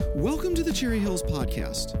Welcome to the Cherry Hills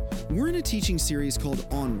Podcast. We're in a teaching series called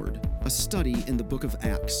Onward, a study in the book of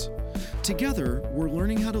Acts. Together, we're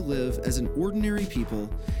learning how to live as an ordinary people,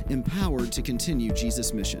 empowered to continue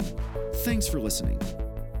Jesus' mission. Thanks for listening.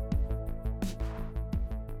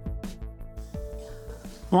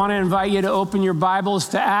 I want to invite you to open your Bibles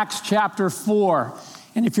to Acts chapter 4.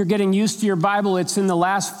 And if you're getting used to your Bible, it's in the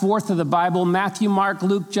last fourth of the Bible, Matthew, Mark,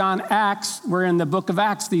 Luke, John, Acts. We're in the book of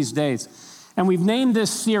Acts these days. And we've named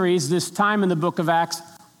this series, this time in the book of Acts,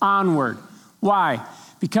 Onward. Why?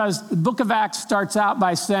 Because the book of Acts starts out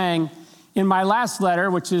by saying, in my last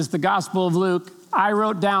letter, which is the Gospel of Luke, I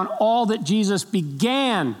wrote down all that Jesus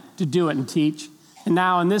began to do it and teach. And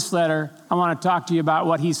now in this letter, I want to talk to you about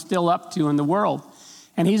what he's still up to in the world.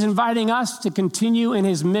 And he's inviting us to continue in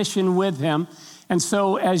his mission with him. And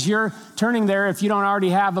so as you're turning there, if you don't already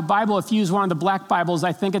have a Bible, if you use one of the black Bibles,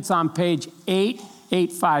 I think it's on page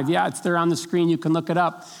 885. Yeah, it's there on the screen. You can look it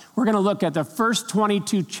up. We're going to look at the first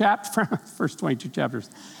 22 chapters. First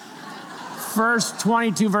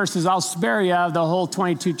 22 verses. I'll spare you the whole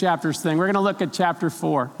 22 chapters thing. We're going to look at chapter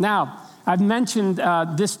 4. Now, I've mentioned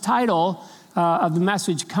this title of the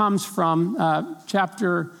message comes from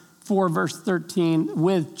chapter 4, verse 13,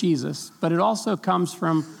 with Jesus. But it also comes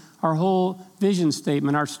from our whole vision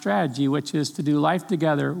statement, our strategy, which is to do life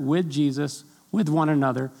together with Jesus, with one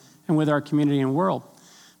another, and with our community and world.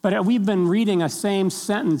 But we've been reading a same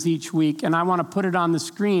sentence each week, and I want to put it on the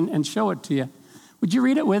screen and show it to you. Would you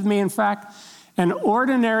read it with me, in fact? An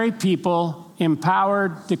ordinary people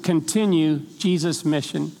empowered to continue Jesus'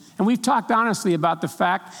 mission. And we've talked honestly about the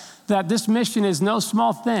fact that this mission is no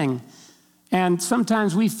small thing. And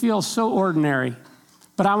sometimes we feel so ordinary.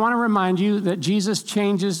 But I want to remind you that Jesus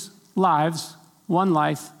changes lives, one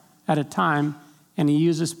life at a time, and he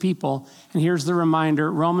uses people. And here's the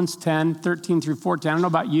reminder, Romans 10, 13 through 14. I don't know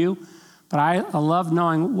about you, but I love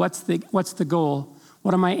knowing what's the goal?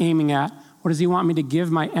 What am I aiming at? What does he want me to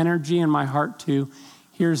give my energy and my heart to?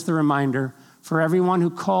 Here's the reminder, for everyone who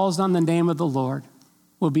calls on the name of the Lord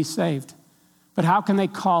will be saved. But how can they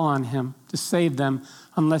call on him to save them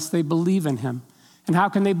unless they believe in him? And how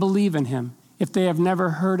can they believe in him if they have never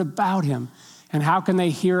heard about him? And how can they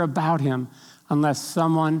hear about him unless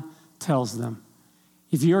someone tells them?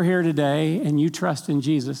 If you're here today and you trust in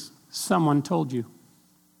Jesus, someone told you.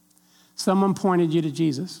 Someone pointed you to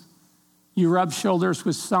Jesus. You rubbed shoulders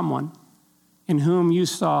with someone in whom you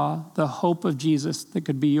saw the hope of Jesus that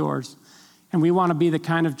could be yours. And we want to be the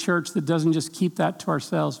kind of church that doesn't just keep that to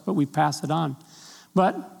ourselves, but we pass it on.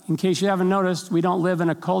 But in case you haven't noticed, we don't live in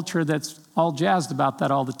a culture that's all jazzed about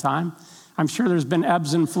that all the time. I'm sure there's been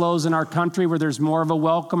ebbs and flows in our country where there's more of a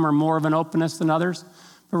welcome or more of an openness than others.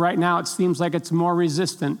 But right now it seems like it's more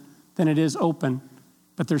resistant than it is open.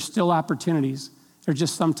 But there's still opportunities. They're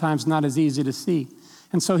just sometimes not as easy to see.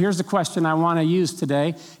 And so here's the question I want to use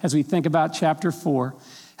today as we think about chapter 4.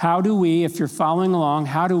 How do we, if you're following along,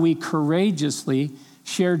 how do we courageously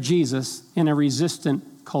share Jesus in a resistant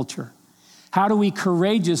culture? How do we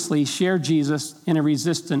courageously share Jesus in a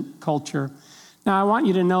resistant culture? Now, I want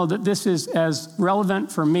you to know that this is as relevant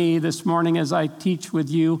for me this morning as I teach with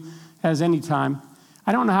you as any time.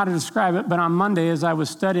 I don't know how to describe it, but on Monday, as I was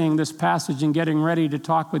studying this passage and getting ready to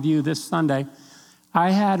talk with you this Sunday, I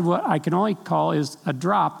had what I can only call is a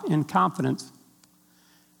drop in confidence.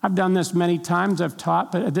 I've done this many times, I've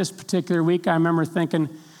taught, but this particular week, I remember thinking,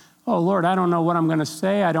 oh, Lord, I don't know what I'm going to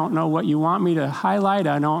say. I don't know what you want me to highlight.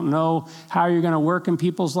 I don't know how you're going to work in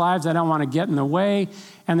people's lives. I don't want to get in the way.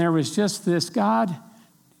 And there was just this, God,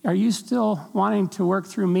 are you still wanting to work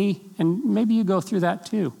through me? And maybe you go through that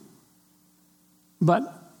too.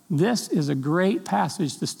 But this is a great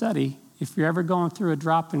passage to study if you're ever going through a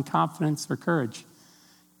drop in confidence or courage,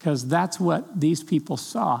 because that's what these people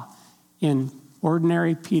saw in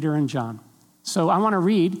ordinary Peter and John. So I want to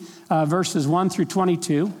read verses 1 through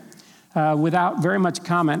 22 without very much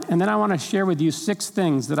comment. And then I want to share with you 6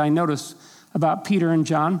 things that I notice about Peter and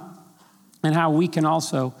John and how we can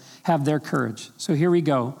also have their courage. So here we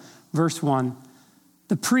go. Verse 1.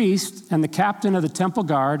 The priest and the captain of the temple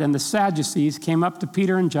guard and the Sadducees came up to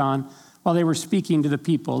Peter and John while they were speaking to the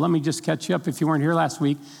people. Let me just catch you up if you weren't here last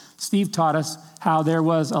week. Steve taught us how there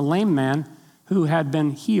was a lame man who had been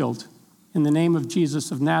healed in the name of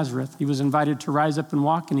Jesus of Nazareth. He was invited to rise up and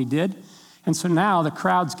walk, and he did. And so now the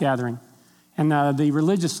crowd's gathering, and the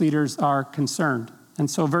religious leaders are concerned.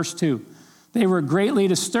 And so verse 2, they were greatly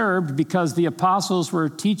disturbed because the apostles were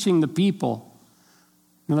teaching the people.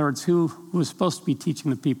 In other words, who was supposed to be teaching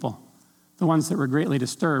the people? The ones that were greatly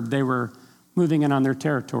disturbed. They were moving in on their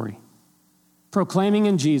territory, proclaiming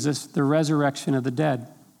in Jesus the resurrection of the dead.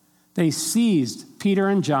 They seized Peter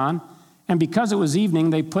and John And because it was evening,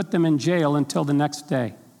 they put them in jail until the next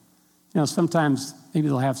day. Sometimes maybe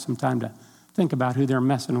they'll have some time to think about who they're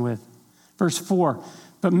messing with. Verse 4,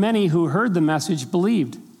 but many who heard the message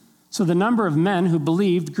believed. So the number of men who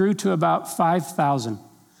believed grew to about 5,000.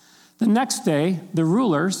 The next day, the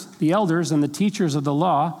rulers, the elders, and the teachers of the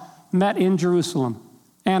law met in Jerusalem.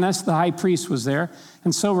 Annas, the high priest, was there,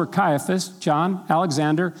 and so were Caiaphas, John,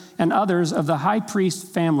 Alexander, and others of the high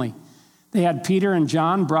priest family. They had Peter and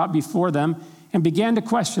John brought before them and began to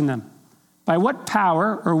question them. By what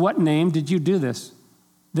power or what name did you do this?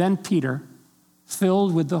 Then Peter,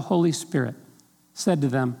 filled with the Holy Spirit, said to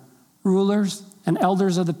them, rulers and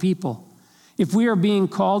elders of the people, if we are being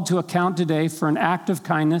called to account today for an act of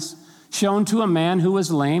kindness shown to a man who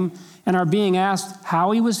was lame and are being asked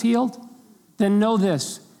how he was healed, then know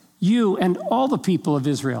this, you and all the people of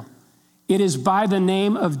Israel. It is by the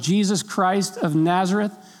name of Jesus Christ of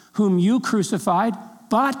Nazareth, whom you crucified,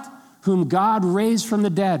 but whom God raised from the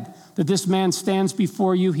dead, that this man stands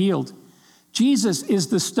before you healed. Jesus is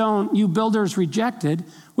the stone you builders rejected,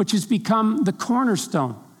 which has become the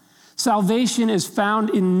cornerstone. Salvation is found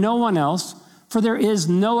in no one else, for there is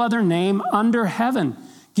no other name under heaven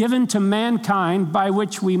given to mankind by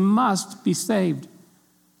which we must be saved.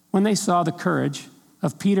 When they saw the courage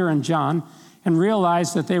of Peter and John and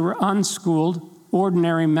realized that they were unschooled,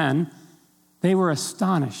 ordinary men, they were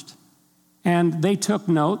astonished. And they took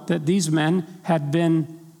note that these men had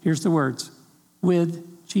been, here's the words,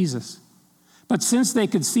 with Jesus. But since they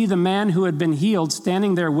could see the man who had been healed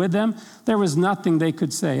standing there with them, there was nothing they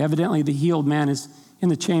could say. Evidently, the healed man is in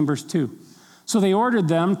the chambers too. So they ordered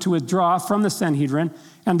them to withdraw from the Sanhedrin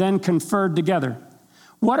and then conferred together.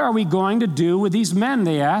 What are we going to do with these men,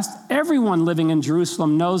 they asked. Everyone living in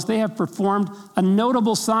Jerusalem knows they have performed a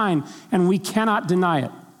notable sign, and we cannot deny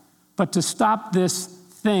it. But to stop this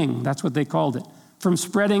thing, that's what they called it, from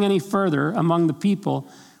spreading any further among the people,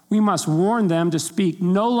 we must warn them to speak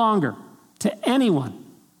no longer to anyone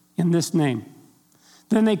in this name.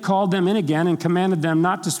 Then they called them in again and commanded them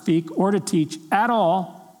not to speak or to teach at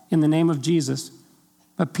all in the name of Jesus.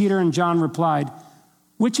 But Peter and John replied,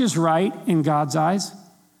 which is right in God's eyes,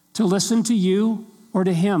 to listen to you or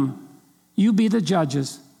to him? You be the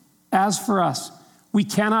judges. As for us, we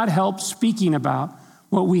cannot help speaking about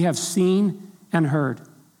what we have seen and heard.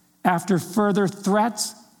 After further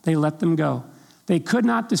threats, they let them go. They could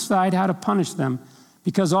not decide how to punish them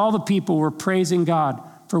because all the people were praising God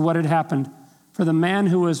for what had happened. For the man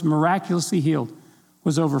who was miraculously healed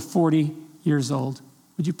was over 40 years old.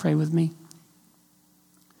 Would you pray with me?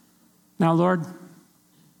 Now, Lord,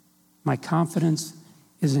 my confidence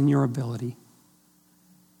is in your ability.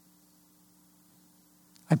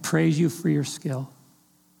 I praise you for your skill.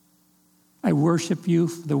 I worship you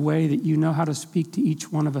for the way that you know how to speak to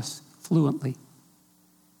each one of us fluently.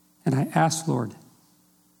 And I ask, Lord,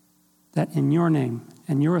 that in your name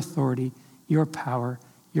and your authority, your power,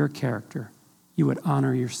 your character, you would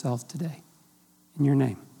honor yourself today. In your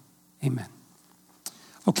name, amen.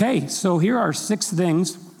 Okay, so here are 6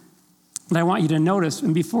 things that I want you to notice.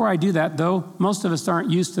 And before I do that, though, most of us aren't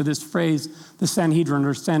used to this phrase, the Sanhedrin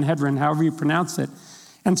or Sanhedrin, however you pronounce it.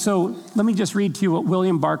 And so let me just read to you what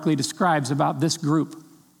William Barclay describes about this group.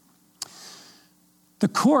 The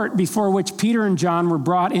court before which Peter and John were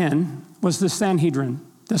brought in was the Sanhedrin,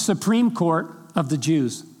 the supreme court of the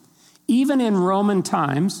Jews. Even in Roman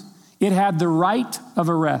times, it had the right of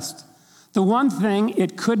arrest. The one thing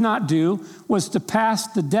it could not do was to pass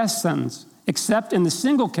the death sentence, except in the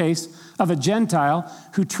single case of a Gentile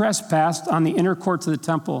who trespassed on the inner courts of the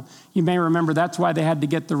temple. You may remember that's why they had to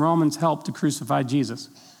get the Romans' help to crucify Jesus,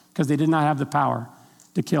 because they did not have the power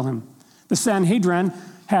to kill him. The Sanhedrin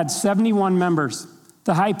had 71 members.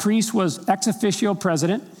 The high priest was ex officio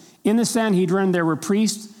president. In the Sanhedrin, there were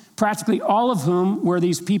priests, practically all of whom were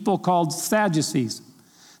these people called Sadducees.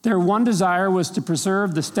 Their one desire was to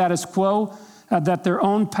preserve the status quo, that their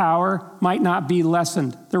own power might not be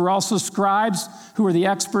lessened. There were also scribes who were the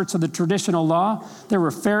experts of the traditional law. There were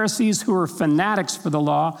Pharisees who were fanatics for the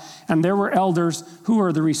law, and there were elders who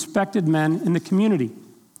were the respected men in the community.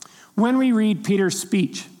 When we read Peter's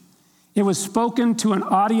speech, it was spoken to an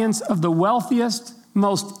audience of the wealthiest,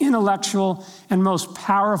 most intellectual, and most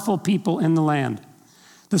powerful people in the land.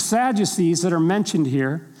 The Sadducees that are mentioned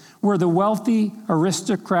here were the wealthy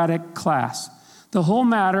aristocratic class. The whole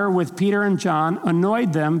matter with Peter and John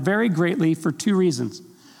annoyed them very greatly for 2 reasons.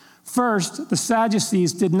 First, the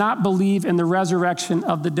Sadducees did not believe in the resurrection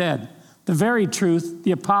of the dead, the very truth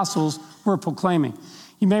the apostles were proclaiming.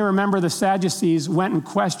 You may remember the Sadducees went and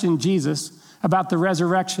questioned Jesus about the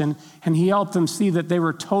resurrection, and he helped them see that they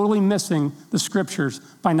were totally missing the scriptures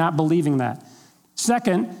by not believing that.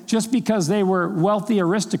 Second, just because they were wealthy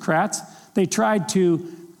aristocrats, they tried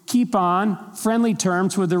to keep on friendly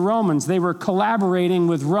terms with the Romans. They were collaborating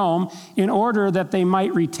with Rome in order that they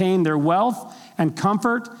might retain their wealth and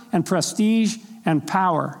comfort and prestige and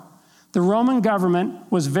power. The Roman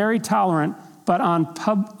government was very tolerant, but on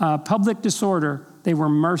public disorder, they were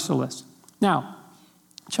merciless. Now,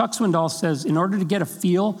 Chuck Swindoll says, in order to get a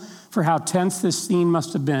feel for how tense this scene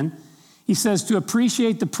must have been, he says, to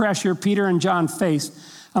appreciate the pressure Peter and John faced,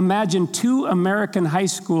 imagine two American high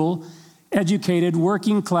school educated,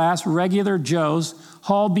 working class, regular Joes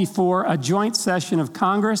hauled before a joint session of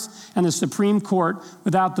Congress and the Supreme Court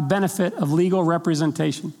without the benefit of legal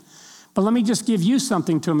representation. But let me just give you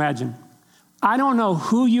something to imagine. I don't know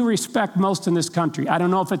who you respect most in this country. I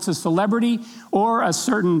don't know if it's a celebrity or a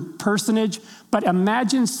certain personage, but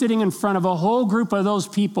imagine sitting in front of a whole group of those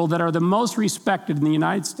people that are the most respected in the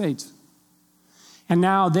United States. And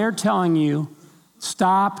now they're telling you,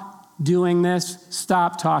 stop doing this,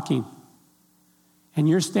 stop talking. And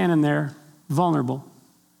you're standing there vulnerable.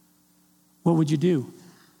 What would you do?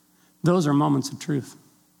 Those are moments of truth.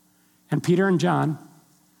 And Peter and John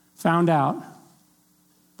found out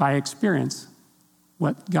by experience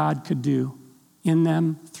what God could do in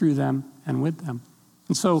them, through them, and with them.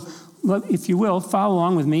 And so, if you will, follow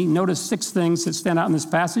along with me. Notice 6 things that stand out in this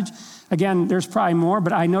passage. Again, there's probably more,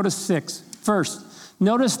 but I noticed 6. First,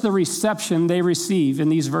 notice the reception they receive in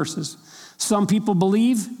these verses. Some people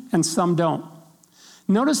believe and some don't.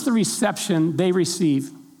 Notice the reception they receive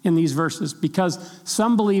in these verses because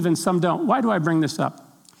some believe and some don't. Why do I bring this up?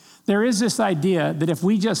 There is this idea that if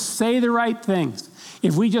we just say the right things,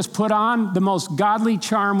 if we just put on the most godly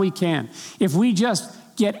charm we can, if we just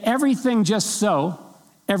get everything just so,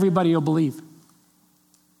 everybody will believe.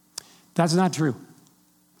 That's not true.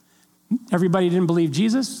 Everybody didn't believe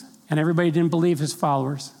Jesus, and everybody didn't believe his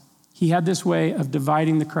followers. He had this way of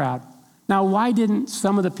dividing the crowd. Now, why didn't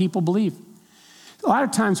some of the people believe? A lot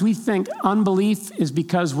of times we think unbelief is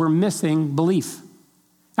because we're missing belief.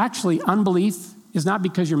 Actually, unbelief is not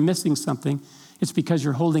because you're missing something. It's because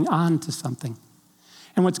you're holding on to something.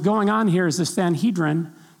 And what's going on here is the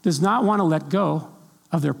Sanhedrin does not want to let go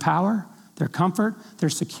of their power, their comfort, their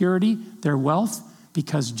security, their wealth,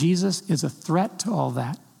 because Jesus is a threat to all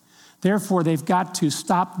that. Therefore, they've got to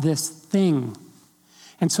stop this thing.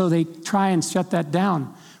 And so they try and shut that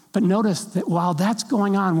down. But notice that while that's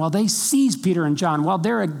going on, while they seize Peter and John, while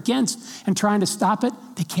they're against and trying to stop it,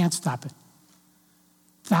 they can't stop it.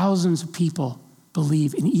 Thousands of people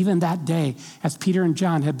believe. And even that day, as Peter and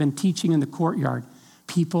John had been teaching in the courtyard,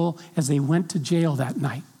 people, as they went to jail that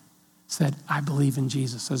night, said, I believe in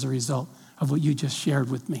Jesus as a result of what you just shared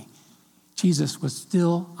with me. Jesus was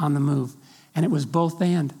still on the move, and it was both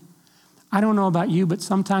and. I don't know about you, but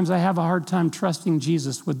sometimes I have a hard time trusting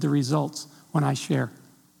Jesus with the results when I share.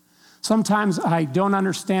 Sometimes I don't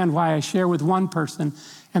understand why I share with one person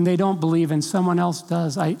and they don't believe and someone else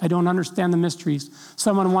does. I don't understand the mysteries.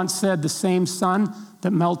 Someone once said the same sun that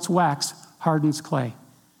melts wax hardens clay.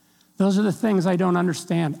 Those are the things I don't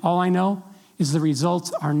understand. All I know is the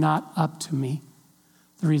results are not up to me.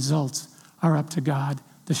 The results are up to God.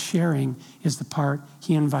 The sharing is the part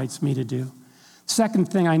he invites me to do.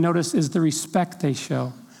 Second thing I notice is the respect they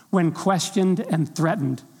show when questioned and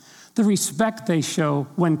threatened. The respect they show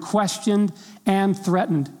when questioned and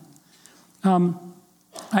threatened.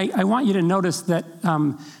 I want you to notice that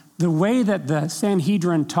the way that the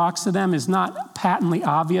Sanhedrin talks to them is not patently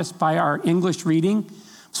obvious by our English reading.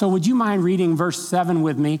 So would you mind reading verse 7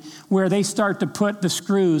 with me, where they start to put the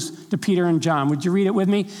screws to Peter and John? Would you read it with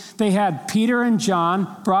me? They had Peter and John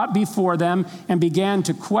brought before them and began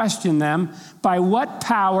to question them. By what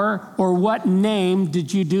power or what name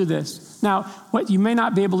did you do this? Now, what you may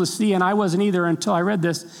not be able to see, and I wasn't either until I read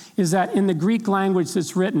this, is that in the Greek language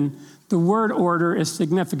that's written, the word order is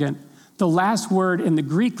significant. The last word in the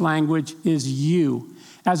Greek language is you,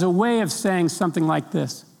 as a way of saying something like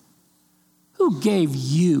this. Who gave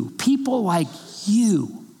you, people like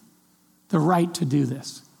you, the right to do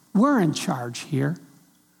this? We're in charge here.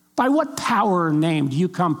 By what power or name do you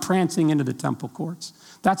come prancing into the temple courts?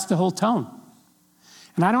 That's the whole tone.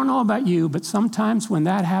 And I don't know about you, but sometimes when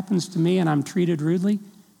that happens to me and I'm treated rudely,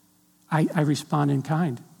 I respond in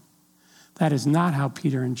kind. That is not how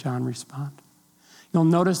Peter and John respond. You'll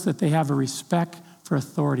notice that they have a respect for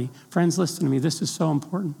authority. Friends, listen to me. This is so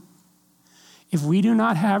important. If we do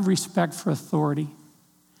not have respect for authority,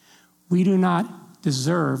 we do not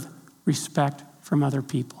deserve respect from other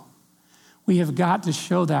people. We have got to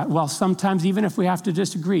show that. Well, sometimes even if we have to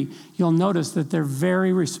disagree, you'll notice that they're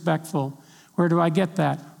very respectful. Where do I get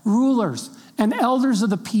that? Rulers and elders of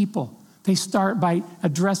the people. They start by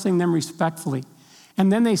addressing them respectfully.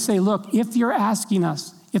 And then they say, look, if you're asking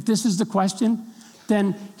us, if this is the question,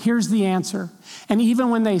 then here's the answer. And even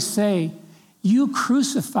when they say, you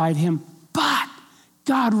crucified him, but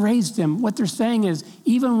God raised him, what they're saying is,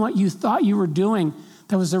 even what you thought you were doing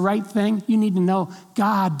that was the right thing, you need to know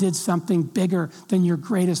God did something bigger than your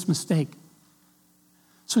greatest mistake.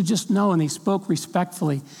 So just know, and they spoke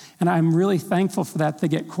respectfully. And I'm really thankful for that. They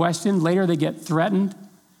get questioned. Later they get threatened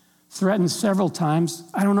several times.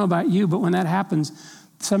 I don't know about you, but when that happens,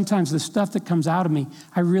 sometimes the stuff that comes out of me,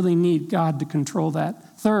 I really need God to control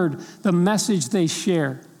that. Third, the message they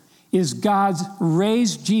share is God's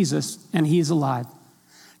raised Jesus and he's alive.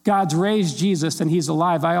 God's raised Jesus and he's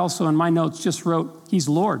alive. I also, in my notes, just wrote, he's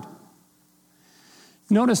Lord.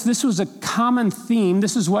 Notice this was a common theme.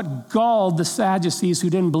 This is what galled the Sadducees who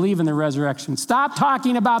didn't believe in the resurrection. Stop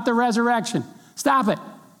talking about the resurrection. Stop it.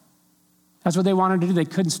 That's what they wanted to do. They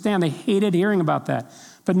couldn't stand. They hated hearing about that.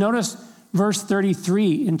 But notice verse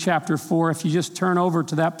 33 in chapter 4, if you just turn over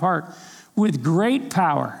to that part. With great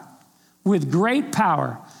power,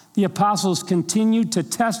 the apostles continued to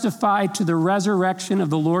testify to the resurrection of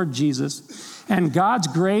the Lord Jesus, and God's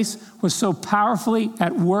grace was so powerfully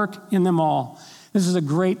at work in them all. This is a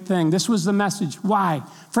great thing. This was the message. Why?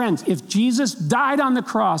 Friends, if Jesus died on the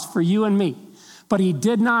cross for you and me, but he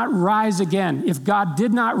did not rise again, if God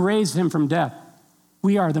did not raise him from death,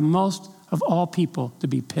 we are the most of all people to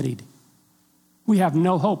be pitied. We have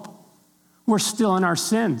no hope. We're still in our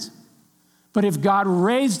sins. But if God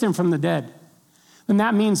raised him from the dead, then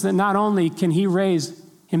that means that not only can he raise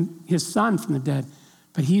his son from the dead,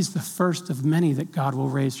 but he's the first of many that God will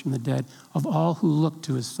raise from the dead, of all who look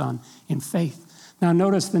to his son in faith. Now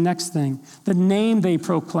notice the next thing, the name they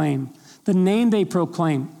proclaim. The name they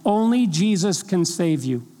proclaim, only Jesus can save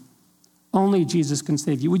you. Only Jesus can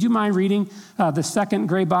save you. Would you mind reading the second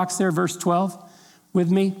gray box there, verse 12,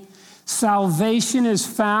 with me? Salvation is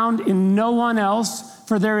found in no one else,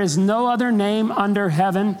 for there is no other name under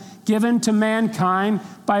heaven given to mankind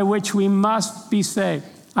by which we must be saved.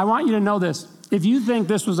 I want you to know this. If you think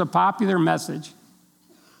this was a popular message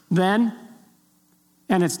then,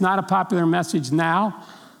 and it's not a popular message now,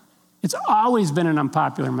 it's always been an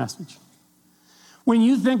unpopular message. When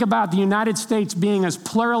you think about the United States being as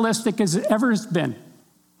pluralistic as it ever has been,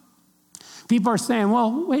 people are saying,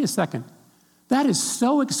 well, wait a second. That is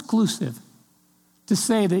so exclusive to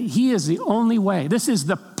say that he is the only way. This is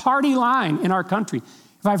the party line in our country.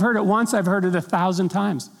 If I've heard it once, I've heard it 1,000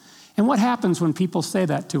 times. And what happens when people say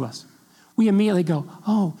that to us? We immediately go,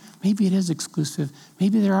 oh, maybe it is exclusive.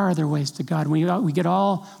 Maybe there are other ways to God. We get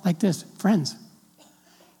all like this. Friends,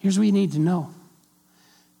 here's what you need to know.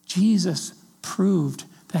 Jesus proved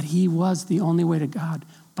that he was the only way to God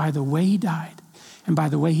by the way he died, and by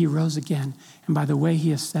the way he rose again, and by the way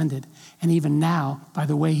he ascended, and even now by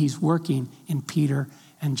the way he's working in Peter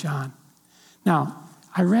and John. Now,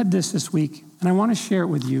 I read this week, and I want to share it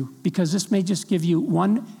with you because this may just give you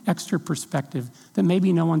one extra perspective that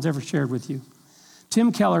maybe no one's ever shared with you.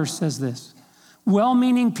 Tim Keller says this,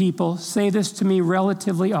 well-meaning people say this to me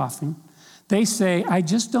relatively often. They say, I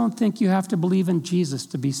just don't think you have to believe in Jesus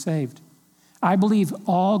to be saved. I believe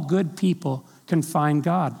all good people can find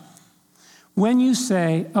God. When you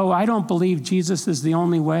say, oh, I don't believe Jesus is the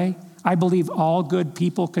only way, I believe all good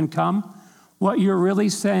people can come, what you're really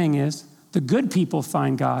saying is the good people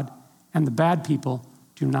find God and the bad people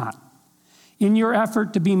do not. In your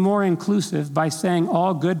effort to be more inclusive by saying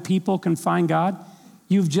all good people can find God,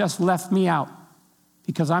 you've just left me out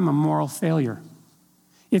because I'm a moral failure.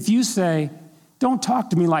 If you say, don't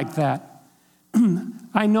talk to me like that,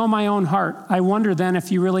 I know my own heart. I wonder then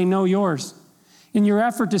if you really know yours. In your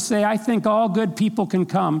effort to say, I think all good people can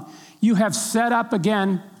come, you have set up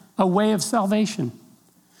again a way of salvation.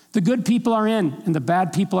 The good people are in and the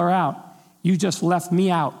bad people are out. You just left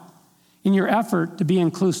me out. In your effort to be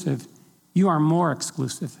inclusive, you are more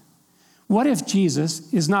exclusive. What if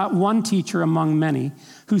Jesus is not one teacher among many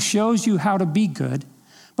who shows you how to be good,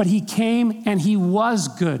 but he came and he was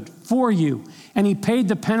good for you, and he paid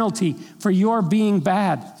the penalty for your being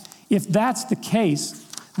bad? If that's the case,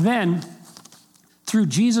 then through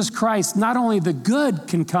Jesus Christ, not only the good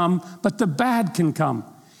can come, but the bad can come.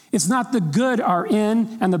 It's not the good are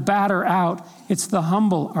in and the bad are out. It's the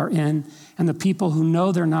humble are in, and the people who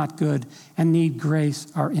know they're not good and need grace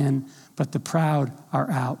are in, but the proud are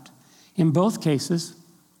out. In both cases,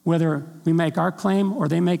 whether we make our claim or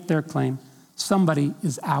they make their claim, somebody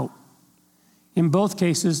is out. In both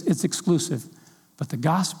cases, it's exclusive, but the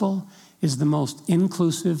gospel is the most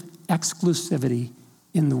inclusive exclusivity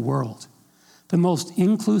in the world. The most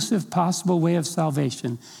inclusive possible way of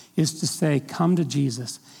salvation is to say, come to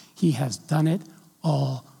Jesus. He has done it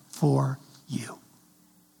all for you.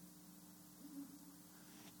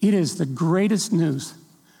 It is the greatest news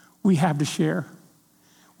we have to share.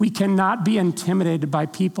 We cannot be intimidated by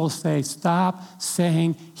people say, stop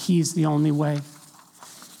saying he's the only way.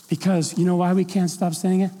 Because you know why we can't stop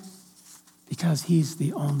saying it? Because he's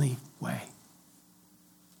the only way.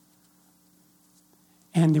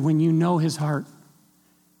 And when you know his heart,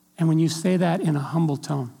 and when you say that in a humble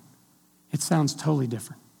tone, it sounds totally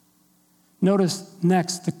different. Notice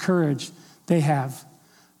next the courage they have,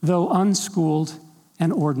 though unschooled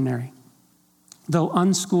and ordinary. Though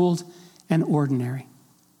unschooled and ordinary.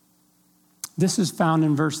 This is found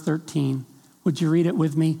in verse 13. Would you read it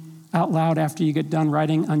with me out loud after you get done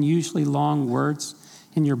writing unusually long words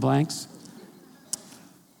in your blanks?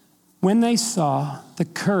 When they saw the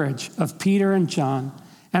courage of Peter and John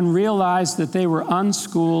and realized that they were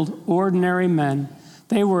unschooled, ordinary men,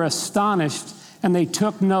 they were astonished, and they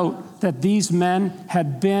took note that these men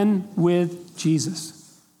had been with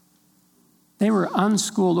Jesus. They were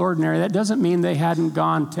unschooled, ordinary. That doesn't mean they hadn't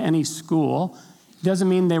gone to any school. It doesn't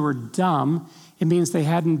mean they were dumb. It means they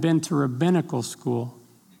hadn't been to rabbinical school,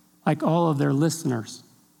 like all of their listeners.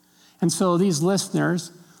 And so these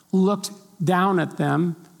listeners looked down at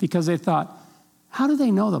them because they thought, how do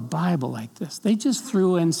they know the Bible like this? They just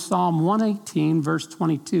threw in Psalm 118, verse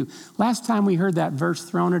 22. Last time we heard that verse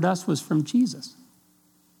thrown at us was from Jesus.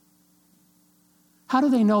 How do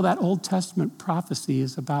they know that Old Testament prophecy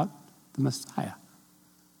is about the Messiah?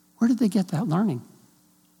 Where did they get that learning?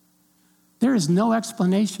 There is no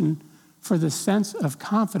explanation for the sense of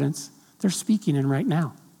confidence they're speaking in right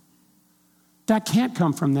now. That can't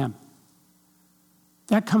come from them.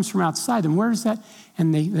 That comes from outside them. Where is that?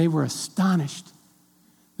 And they were astonished.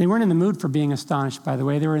 They weren't in the mood for being astonished, by the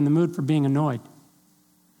way. They were in the mood for being annoyed.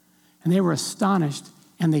 And they were astonished,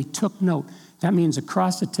 and they took note. That means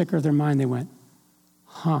across the ticker of their mind, they went,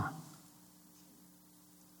 huh.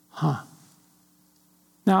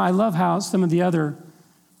 Now, I love how some of the other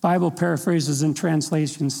Bible paraphrases and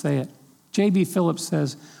translations say it. J.B. Phillips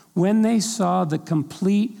says, when they saw the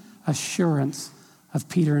complete assurance of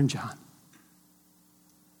Peter and John.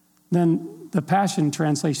 Then the Passion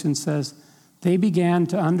Translation says, they began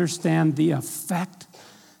to understand the effect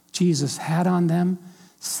Jesus had on them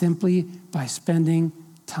simply by spending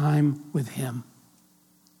time with him.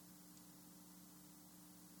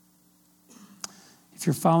 If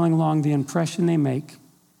you're following along the impression they make,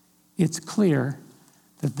 it's clear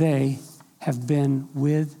that they have been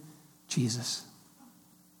with Jesus.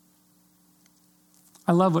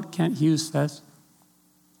 I love what Kent Hughes says.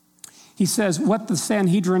 He says, what the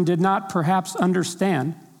Sanhedrin did not perhaps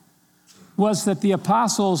understand was that the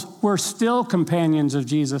apostles were still companions of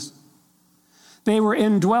Jesus. They were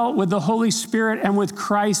indwelt with the Holy Spirit and with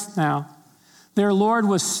Christ now. Their Lord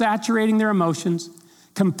was saturating their emotions,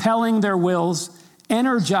 compelling their wills,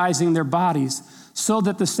 energizing their bodies, so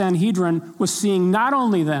that the Sanhedrin was seeing not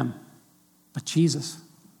only them, but Jesus.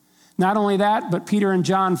 Not only that, but Peter and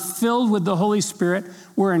John, filled with the Holy Spirit,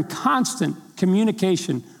 were in constant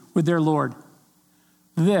communication with their Lord.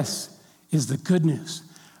 This is the good news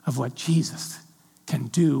of what Jesus can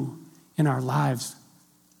do in our lives,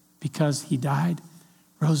 because he died,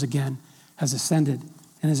 rose again, has ascended,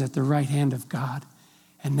 and is at the right hand of God.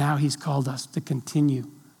 And now he's called us to continue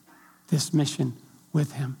this mission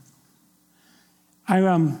with him.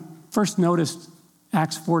 I first noticed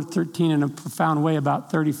Acts 4:13 in a profound way about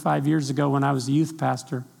 35 years ago when I was a youth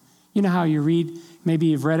pastor. You know how you read, maybe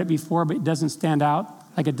you've read it before, but it doesn't stand out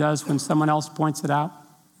like it does when someone else points it out?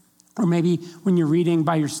 Or maybe when you're reading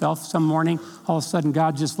by yourself some morning, all of a sudden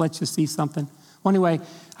God just lets you see something. Well, anyway,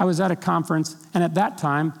 I was at a conference, and at that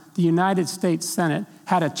time, the United States Senate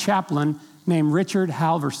had a chaplain named Richard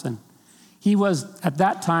Halverson. He was, at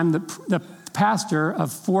that time, the pastor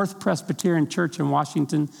of Fourth Presbyterian Church in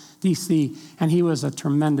Washington, D.C., and he was a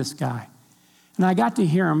tremendous guy. And I got to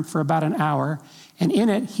hear him for about an hour, and in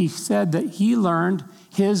it, he said that he learned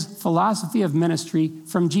his philosophy of ministry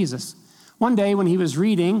from Jesus. One day when he was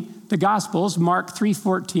reading the Gospels, Mark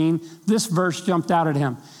 3:14, this verse jumped out at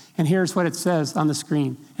him. And here's what it says on the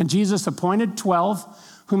screen. And Jesus appointed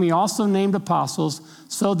 12, whom he also named apostles,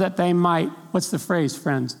 so that they might, what's the phrase,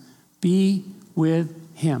 friends? Be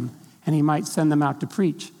with him, and he might send them out to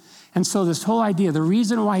preach. And so this whole idea, the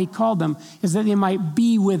reason why he called them is that they might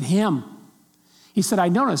be with him. He said, I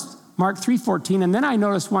noticed Mark 3:14, and then I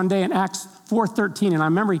noticed one day in Acts 4:13, and I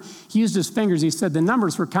remember he used his fingers. He said the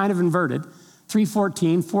numbers were kind of inverted,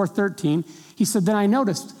 3:14, 4:13. He said, then I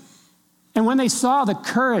noticed. And when they saw the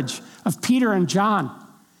courage of Peter and John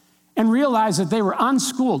and realized that they were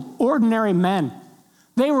unschooled, ordinary men,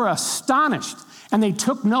 they were astonished, and they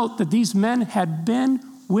took note that these men had been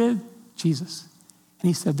with Jesus. And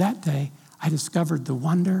he said, that day, I discovered the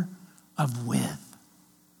wonder of with.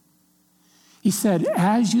 He said,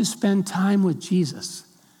 as you spend time with Jesus,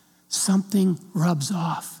 something rubs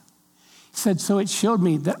off. He said, so it showed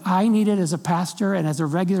me that I needed as a pastor and as a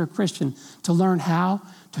regular Christian to learn how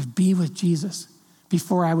to be with Jesus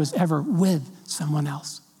before I was ever with someone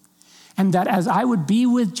else. And that as I would be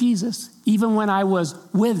with Jesus, even when I was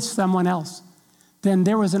with someone else, then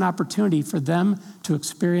there was an opportunity for them to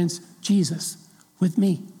experience Jesus with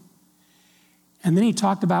me. And then he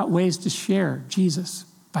talked about ways to share Jesus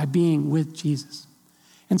by being with Jesus.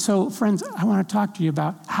 And so, friends, I want to talk to you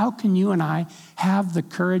about how can you and I have the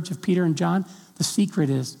courage of Peter and John? The secret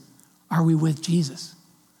is, are we with Jesus?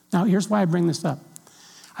 Now, here's why I bring this up.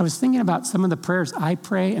 I was thinking about some of the prayers I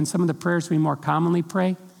pray and some of the prayers we more commonly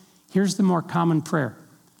pray. Here's the more common prayer.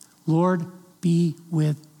 Lord, be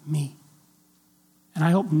with me. And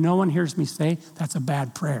I hope no one hears me say that's a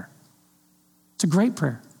bad prayer. It's a great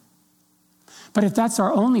prayer. But if that's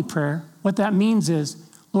our only prayer, what that means is,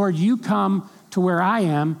 Lord, you come to where I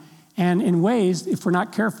am, and in ways, if we're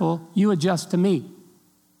not careful, you adjust to me.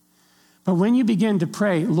 But when you begin to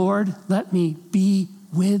pray, Lord, let me be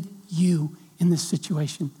with you in this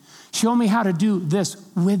situation. Show me how to do this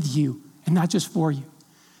with you and not just for you.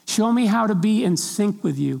 Show me how to be in sync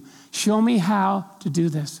with you. Show me how to do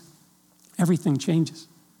this. Everything changes.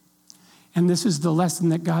 And this is the lesson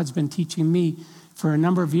that God's been teaching me for a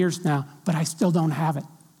number of years now, but I still don't have it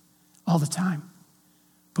all the time.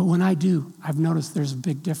 But when I do, I've noticed there's a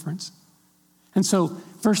big difference. And so,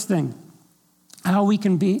 first thing, how we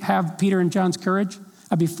can have Peter and John's courage.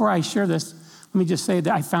 Before I share this, let me just say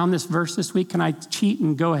that I found this verse this week. Can I cheat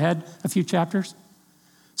and go ahead a few chapters?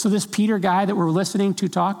 So this Peter guy that we're listening to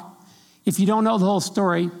talk, if you don't know the whole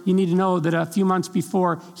story, you need to know that a few months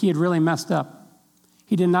before, he had really messed up.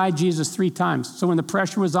 He denied Jesus 3 times. So when the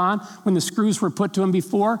pressure was on, when the screws were put to him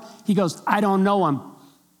before, he goes, I don't know him.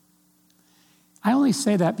 I only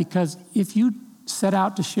say that because if you set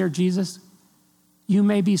out to share Jesus, you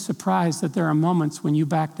may be surprised that there are moments when you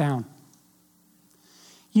back down.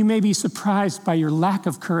 You may be surprised by your lack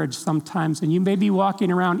of courage sometimes, and you may be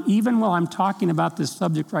walking around, even while I'm talking about this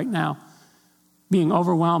subject right now, being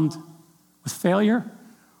overwhelmed with failure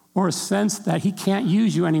or a sense that he can't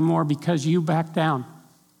use you anymore because you back down.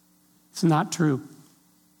 It's not true.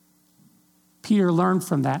 Peter learned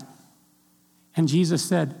from that. And Jesus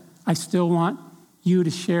said, I still want you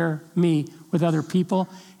to share me with other people.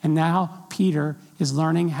 And now Peter is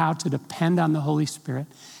learning how to depend on the Holy Spirit.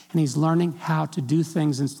 And he's learning how to do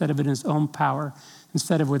things instead of in his own power,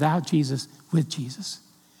 instead of without Jesus, with Jesus.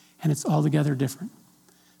 And it's altogether different.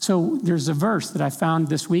 So there's a verse that I found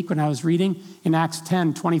this week when I was reading in Acts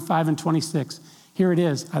 10, 25 and 26. Here it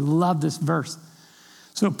is. I love this verse.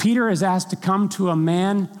 So Peter is asked to come to a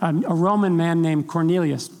Roman man named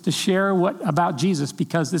Cornelius to share about Jesus,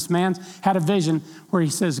 because this man had a vision where he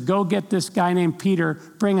says, go get this guy named Peter,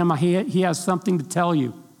 bring him, he has something to tell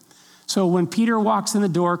you. So when Peter walks in the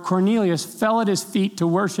door, Cornelius fell at his feet to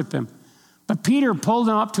worship him. But Peter pulled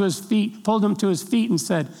him to his feet and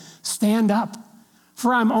said, stand up,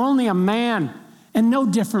 for I'm only a man and no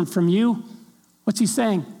different from you. What's he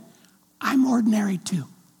saying? I'm ordinary too.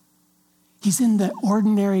 He's in the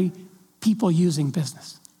ordinary people using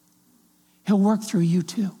business. He'll work through you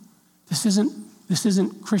too. This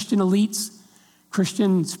isn't Christian elites,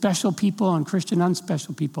 Christian special people, and Christian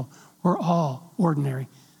unspecial people. We're all ordinary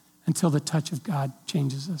until the touch of God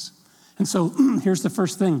changes us. And so here's the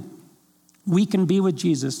first thing. We can be with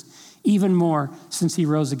Jesus even more since he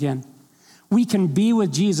rose again. We can be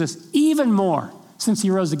with Jesus even more since he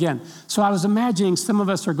rose again. So I was imagining some of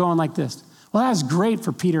us are going like this. Well, that's great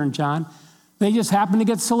for Peter and John. They just happened to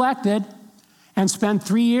get selected and spend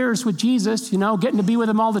 3 years with Jesus, getting to be with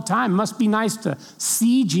him all the time. Must be nice to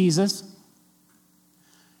see Jesus.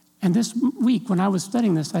 And this week, when I was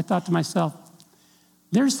studying this, I thought to myself,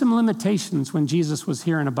 there's some limitations when Jesus was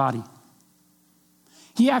here in a body.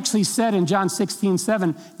 He actually said in John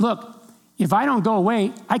 16:7, look, if I don't go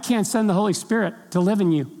away, I can't send the Holy Spirit to live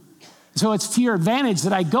in you. So it's to your advantage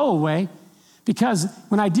that I go away, because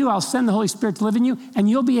when I do, I'll send the Holy Spirit to live in you, and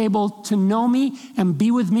you'll be able to know me and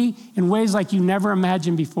be with me in ways like you never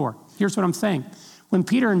imagined before. Here's what I'm saying. When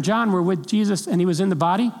Peter and John were with Jesus and he was in the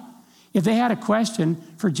body, if they had a question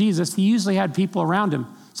for Jesus, he usually had people around him.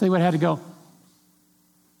 So they would have had to go,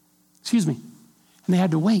 excuse me, and they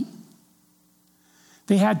had to wait.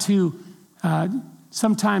 They had to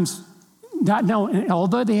sometimes not know, and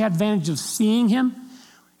although they had advantage of seeing him,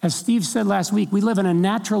 as Steve said last week, we live in a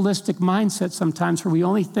naturalistic mindset sometimes where we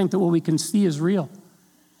only think that what we can see is real.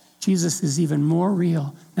 Jesus is even more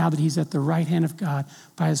real now that he's at the right hand of God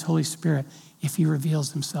by his Holy Spirit if he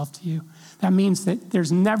reveals himself to you. That means that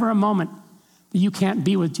there's never a moment that you can't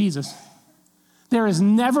be with Jesus. There is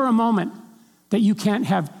never a moment that you can't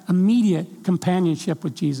have immediate companionship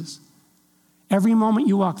with Jesus. Every moment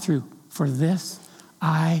you walk through, for this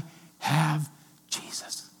I have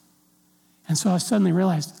Jesus. And so I suddenly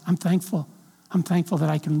realized, I'm thankful. I'm thankful that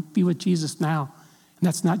I can be with Jesus now. And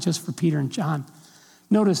that's not just for Peter and John.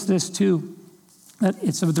 Notice this too, that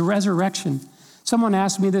it's of the resurrection. Someone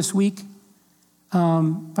asked me this week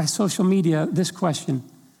by social media this question: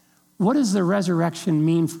 what does the resurrection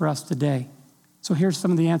mean for us today? So here's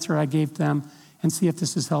some of the answer I gave them, and see if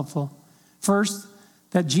this is helpful. First,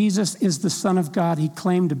 that Jesus is the Son of God he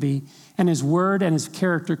claimed to be, and his word and his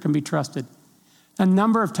character can be trusted. A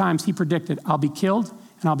number of times he predicted, I'll be killed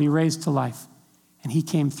and I'll be raised to life. And he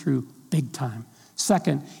came through big time.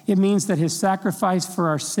 Second, it means that his sacrifice for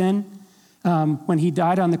our sin, when he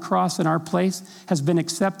died on the cross in our place, has been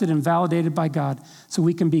accepted and validated by God, so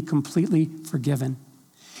we can be completely forgiven.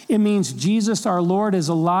 It means Jesus, our Lord, is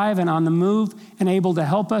alive and on the move and able to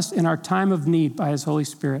help us in our time of need by his Holy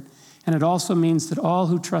Spirit. And it also means that all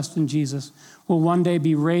who trust in Jesus will one day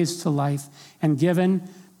be raised to life and given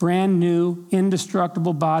brand new,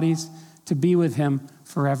 indestructible bodies to be with him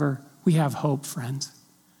forever. We have hope, friends.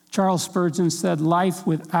 Charles Spurgeon said, life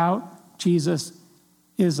without Jesus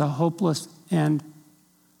is a hopeless end.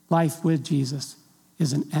 Life with Jesus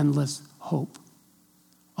is an endless hope.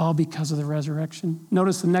 All because of the resurrection.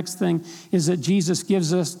 Notice the next thing is that Jesus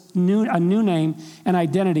gives us a new name and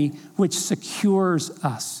identity which secures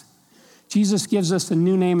us. Jesus gives us a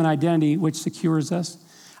new name and identity which secures us.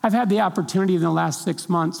 I've had the opportunity in the last 6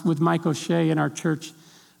 months with Mike O'Shea in our church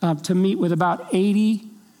to meet with about 80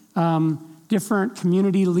 different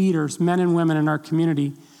community leaders, men and women in our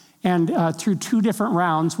community. And through 2 different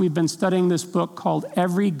rounds, we've been studying this book called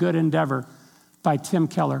Every Good Endeavor by Tim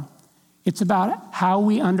Keller. It's about how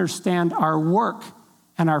we understand our work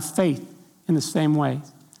and our faith in the same way.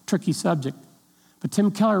 Tricky subject. But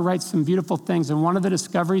Tim Keller writes some beautiful things. And one of the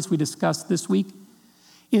discoveries we discussed this week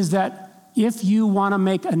is that if you want to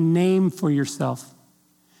make a name for yourself,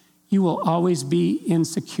 you will always be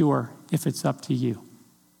insecure if it's up to you.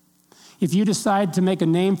 If you decide to make a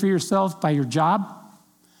name for yourself by your job,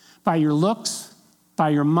 by your looks, by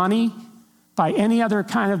your money, by any other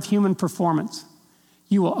kind of human performance,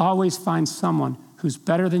 you will always find someone who's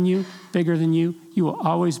better than you, bigger than you. You will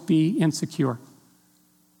always be insecure.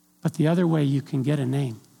 But the other way you can get a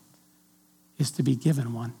name is to be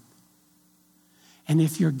given one. And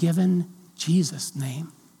if you're given Jesus'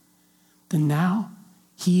 name, then now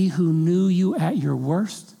he who knew you at your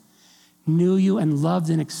worst, knew you and loved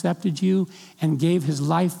and accepted you and gave his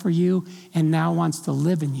life for you and now wants to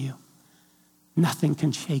live in you, nothing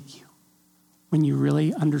can shake you when you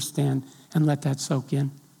really understand and let that soak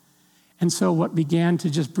in. And so what began to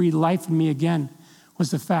just breathe life in me again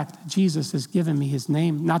was the fact that Jesus has given me his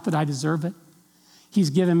name, not that I deserve it. He's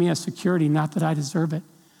given me a security, not that I deserve it.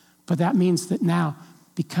 But that means that now,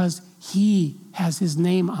 because he has his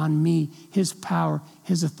name on me, his power,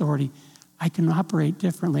 his authority, I can operate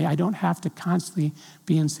differently. I don't have to constantly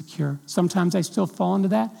be insecure. Sometimes I still fall into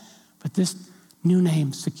that, but this new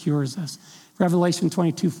name secures us. Revelation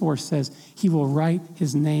 22:4 says, he will write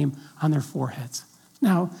his name on their foreheads.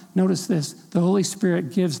 Now, notice this. The Holy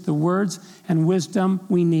Spirit gives the words and wisdom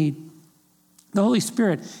we need. The Holy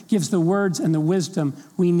Spirit gives the words and the wisdom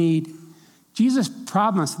we need. Jesus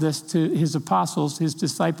promised this to his apostles, his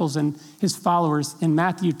disciples, and his followers in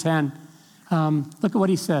Matthew 10. Look at what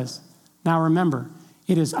he says. Now remember,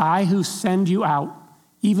 it is I who send you out,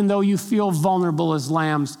 even though you feel vulnerable as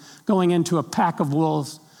lambs going into a pack of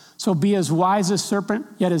wolves. So be as wise as serpent,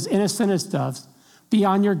 yet as innocent as doves. Be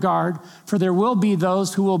on your guard, for there will be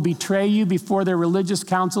those who will betray you before their religious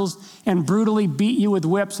councils and brutally beat you with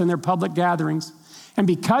whips in their public gatherings. And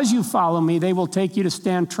because you follow me, they will take you to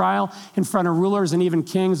stand trial in front of rulers and even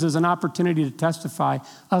kings as an opportunity to testify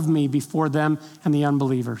of me before them and the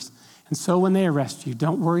unbelievers. And so when they arrest you,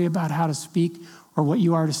 don't worry about how to speak or what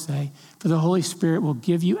you are to say, for the Holy Spirit will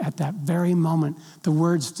give you at that very moment the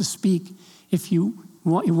words to speak. It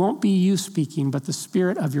won't be you speaking, but the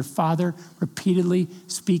Spirit of your Father repeatedly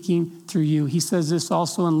speaking through you. He says this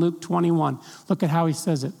also in Luke 21. Look at how he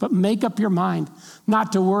says it. But make up your mind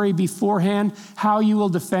not to worry beforehand how you will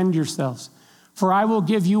defend yourselves. For I will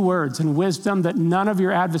give you words and wisdom that none of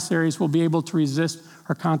your adversaries will be able to resist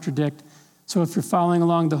or contradict. So if you're following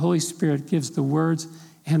along, the Holy Spirit gives the words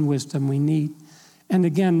and wisdom we need. And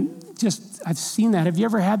again, I've seen that. Have you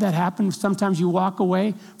ever had that happen? Sometimes you walk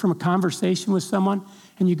away from a conversation with someone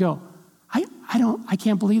and you go, I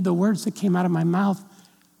can't believe the words that came out of my mouth.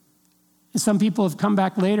 And some people have come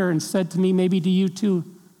back later and said to me, maybe to you too,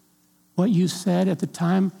 what you said at the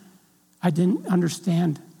time, I didn't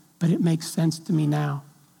understand, but it makes sense to me now.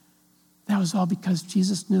 That was all because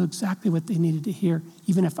Jesus knew exactly what they needed to hear,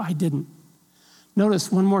 even if I didn't.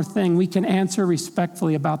 Notice one more thing. We can answer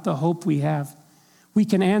respectfully about the hope we have. We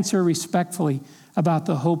can answer respectfully about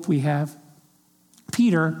the hope we have.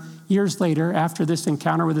 Peter, years later, after this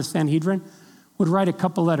encounter with the Sanhedrin, would write a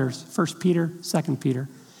couple letters, 1 Peter, 2 Peter.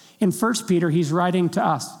 In 1 Peter, he's writing to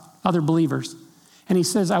us, other believers. And he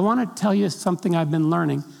says, I want to tell you something I've been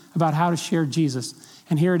learning about how to share Jesus.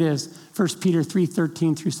 And here it is, 1 Peter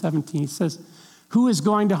 3:13 through 17. He says, who is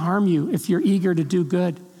going to harm you if you're eager to do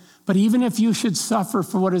good? But even if you should suffer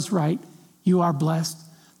for what is right, you are blessed.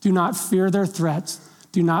 Do not fear their threats.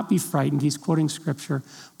 Do not be frightened. He's quoting scripture.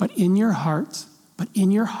 But in your hearts,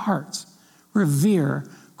 revere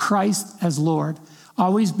Christ as Lord.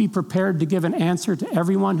 Always be prepared to give an answer to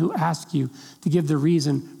everyone who asks you to give the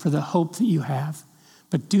reason for the hope that you have.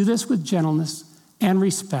 But do this with gentleness and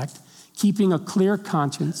respect, keeping a clear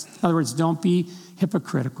conscience. In other words, don't be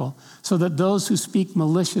hypocritical, so that those who speak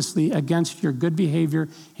maliciously against your good behavior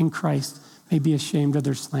in Christ may be ashamed of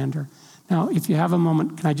their slander. Now, if you have a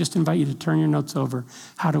moment, can I just invite you to turn your notes over?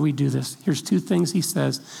 How do we do this? Here's two things he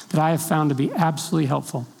says that I have found to be absolutely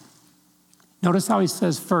helpful. Notice how he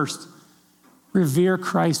says first, revere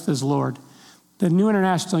Christ as Lord. The New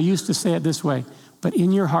International used to say it this way, but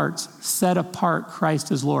in your hearts, set apart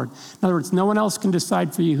Christ as Lord. In other words, no one else can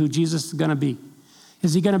decide for you who Jesus is going to be.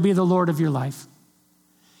 Is he going to be the Lord of your life?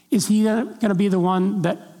 Is he going to be the one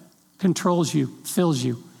that controls you, fills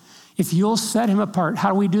you? If you'll set him apart, how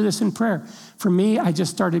do we do this in prayer? For me, I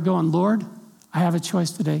just started going, Lord, I have a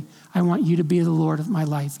choice today. I want you to be the Lord of my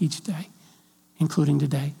life each day, including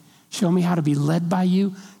today. Show me how to be led by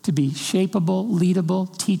you, to be shapeable,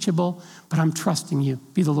 leadable, teachable, but I'm trusting you.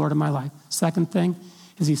 Be the Lord of my life. Second thing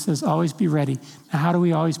is he says, always be ready. Now, how do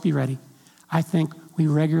we always be ready? I think we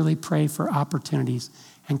regularly pray for opportunities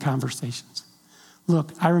and conversations.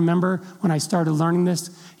 Look, I remember when I started learning this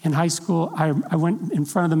in high school, I went in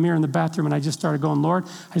front of the mirror in the bathroom and I just started going, Lord,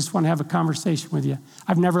 I just want to have a conversation with you.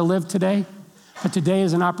 I've never lived today, but today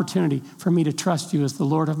is an opportunity for me to trust you as the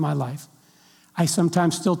Lord of my life. I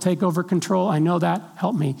sometimes still take over control. I know that.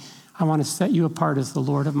 Help me. I want to set you apart as the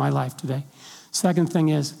Lord of my life today. Second thing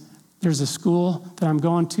is, there's a school that I'm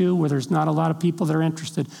going to where there's not a lot of people that are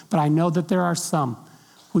interested, but I know that there are some.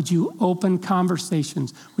 Would you open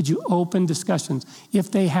conversations? Would you open discussions? If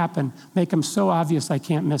they happen, make them so obvious I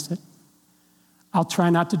can't miss it. I'll try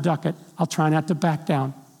not to duck it. I'll try not to back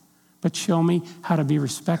down. But show me how to be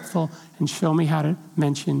respectful and show me how to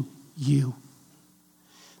mention you.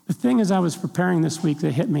 The thing as I was preparing this week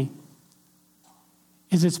that hit me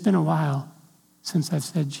is it's been a while since I've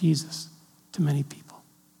said Jesus to many people.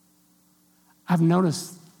 I've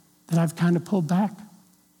noticed that I've kind of pulled back.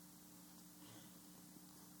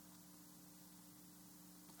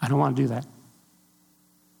 I don't want to do that.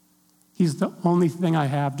 He's the only thing I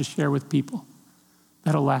have to share with people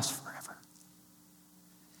that'll last forever.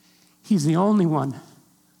 He's the only one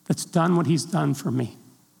that's done what he's done for me.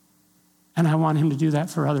 And I want him to do that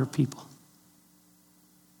for other people.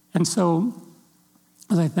 And so,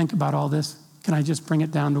 as I think about all this, can I just bring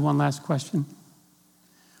it down to one last question?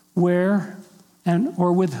 Where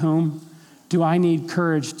or with whom do I need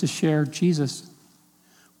courage to share Jesus?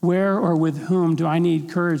 Where or with whom do I need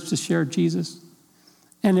courage to share Jesus?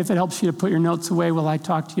 And if it helps you to put your notes away while I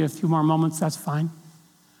talk to you a few more moments, that's fine.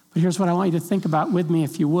 But here's what I want you to think about with me,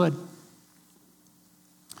 if you would.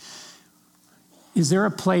 Is there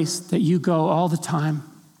a place that you go all the time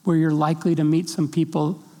where you're likely to meet some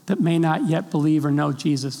people that may not yet believe or know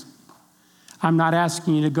Jesus? I'm not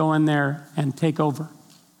asking you to go in there and take over.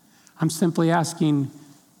 I'm simply asking,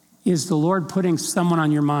 is the Lord putting someone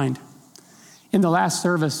on your mind? In the last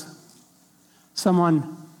service,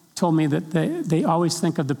 someone told me that they always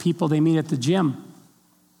think of the people they meet at the gym.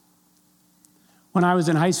 When I was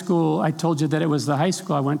in high school, I told you that it was the high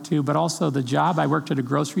school I went to, but also the job. I worked at a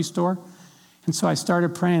grocery store. And so I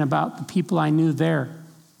started praying about the people I knew there.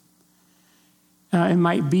 It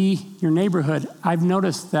might be your neighborhood. I've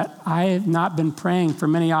noticed that I have not been praying for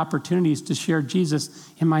many opportunities to share Jesus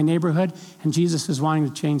in my neighborhood, and Jesus is wanting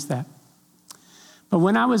to change that. But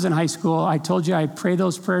when I was in high school, I told you I'd pray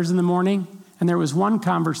those prayers in the morning, and there was one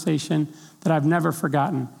conversation that I've never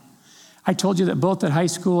forgotten. I told you that both at high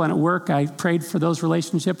school and at work, I prayed for those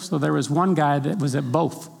relationships, so there was one guy that was at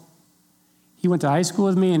both. He went to high school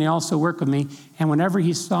with me, and he also worked with me, and whenever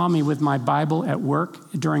he saw me with my Bible at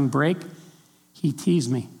work during break, he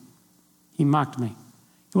teased me. He mocked me.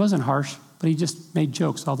 He wasn't harsh, but he just made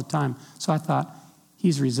jokes all the time. So I thought,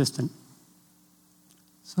 he's resistant.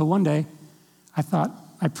 So one day, I thought,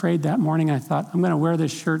 I prayed that morning. I thought, I'm going to wear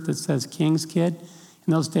this shirt that says King's Kid.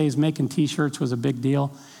 In those days, making T-shirts was a big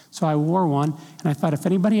deal. So I wore one, and I thought, if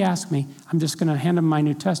anybody asks me, I'm just going to hand them my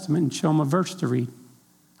New Testament and show them a verse to read.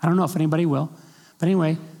 I don't know if anybody will. But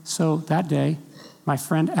anyway, so that day, my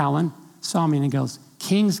friend Alan saw me, and he goes,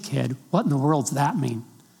 King's Kid? What in the world does that mean?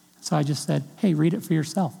 So I just said, hey, read it for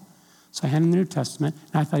yourself. So I handed him the New Testament,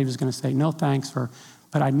 and I thought he was going to say, no thanks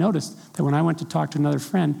but I noticed that when I went to talk to another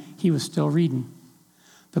friend, he was still reading.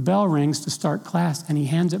 The bell rings to start class, and he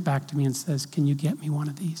hands it back to me and says, can you get me one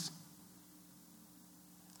of these?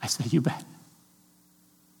 I said, you bet.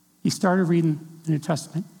 He started reading the New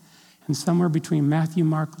Testament, and somewhere between Matthew,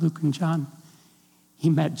 Mark, Luke, and John, he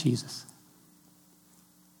met Jesus.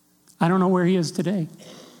 I don't know where he is today,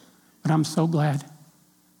 but I'm so glad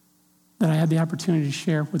that I had the opportunity to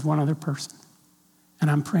share with one other person. And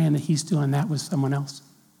I'm praying that he's doing that with someone else.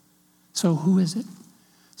 So who is it?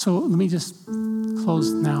 So let me just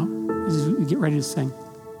close now as we get ready to sing.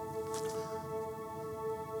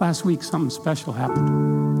 Last week, something special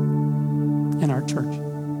happened in our church.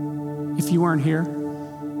 If you weren't here,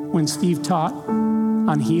 when Steve taught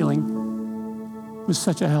on healing, it was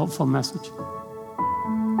such a helpful message.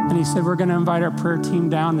 And he said, we're going to invite our prayer team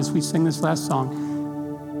down as we sing this last song.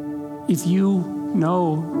 If you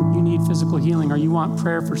know you need physical healing or you want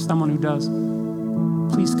prayer for someone who does,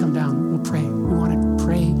 please come down. We'll pray. We want to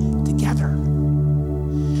pray together.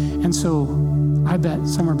 And so I bet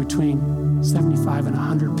somewhere between 75 and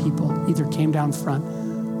 100 people either came down front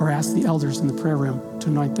or asked the elders in the prayer room to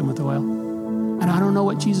anoint them with oil. And I don't know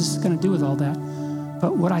what Jesus is going to do with all that.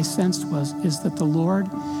 But what I sensed is that the Lord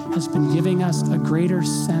has been giving us a greater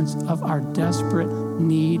sense of our desperate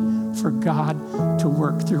need for God to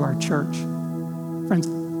work through our church. Friends,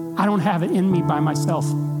 I don't have it in me by myself.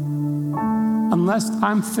 Unless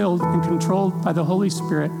I'm filled and controlled by the Holy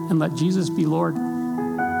Spirit and let Jesus be Lord,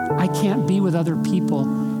 I can't be with other people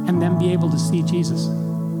and then be able to see Jesus.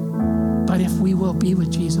 But if we will be with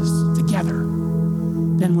Jesus together,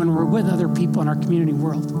 then when we're with other people in our community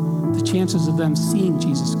world, the chances of them seeing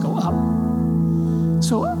Jesus go up.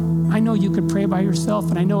 So I know you could pray by yourself,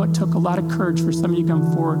 and I know it took a lot of courage for some of you to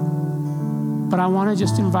come forward. But I want to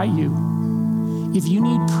just invite you. If you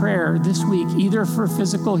need prayer this week, either for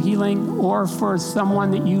physical healing or for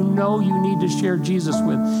someone that you know you need to share Jesus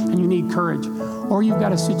with and you need courage, or you've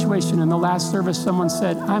got a situation in the last service, someone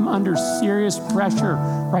said, I'm under serious pressure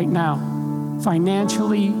right now,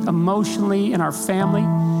 financially, emotionally, in our family.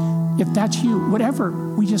 If that's you, whatever,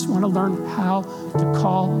 we just want to learn how to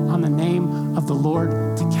call on the name of the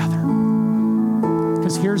Lord together.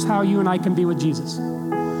 Because here's how you and I can be with Jesus.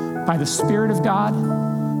 By the Spirit of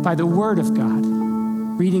God, by the Word of God,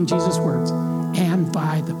 reading Jesus' words, and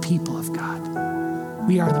by the people of God.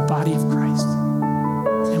 We are the body of Christ,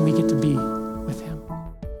 and we get to be with Him.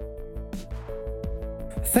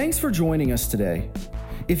 Thanks for joining us today.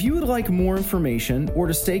 If you would like more information or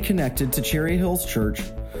to stay connected to Cherry Hills Church,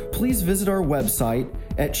 please visit our website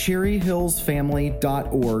at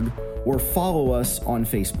cherryhillsfamily.org or follow us on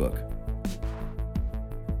Facebook.